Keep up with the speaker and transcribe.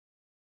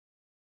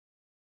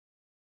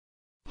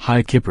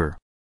Hi Kipper.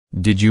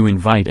 Did you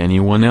invite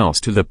anyone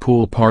else to the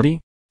pool party?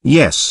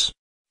 Yes.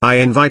 I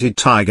invited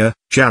Tiger,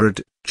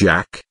 Jared,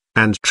 Jack,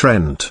 and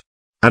Trent.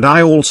 And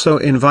I also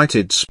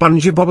invited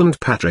SpongeBob and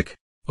Patrick.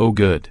 Oh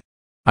good.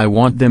 I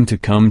want them to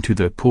come to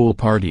the pool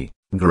party.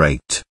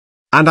 Great.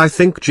 And I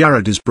think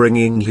Jared is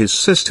bringing his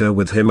sister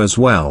with him as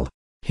well.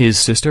 His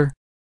sister?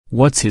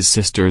 What's his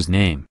sister's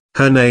name?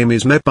 Her name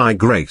is Maybe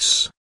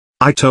Grace.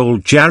 I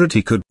told Jared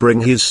he could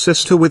bring his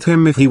sister with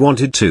him if he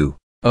wanted to.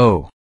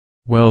 Oh.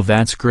 Well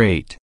that's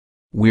great.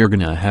 We're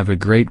gonna have a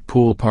great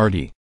pool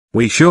party.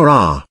 We sure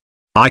are.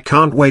 I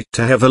can't wait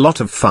to have a lot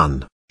of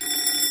fun.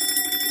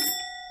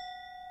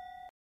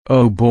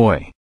 Oh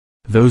boy.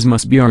 Those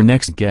must be our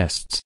next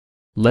guests.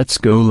 Let's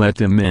go let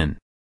them in.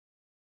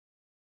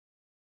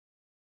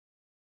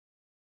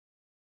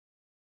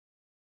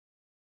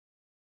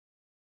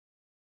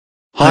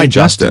 Hi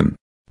Justin.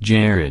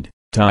 Jared,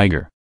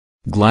 Tiger.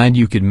 Glad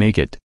you could make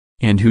it.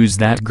 And who's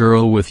that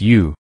girl with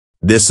you?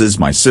 This is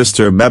my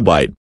sister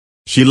Mebite.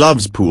 She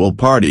loves pool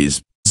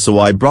parties, so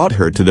I brought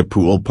her to the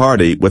pool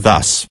party with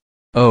us.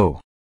 Oh.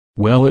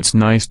 Well it's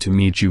nice to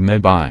meet you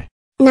Mebi.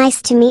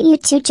 Nice to meet you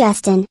too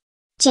Justin.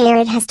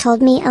 Jared has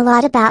told me a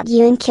lot about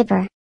you and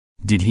Kipper.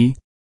 Did he?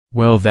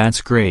 Well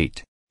that's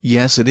great.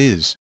 Yes it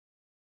is.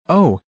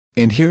 Oh,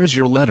 and here's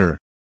your letter.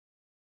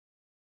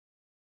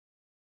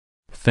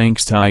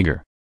 Thanks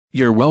Tiger.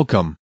 You're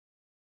welcome.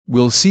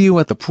 We'll see you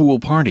at the pool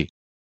party.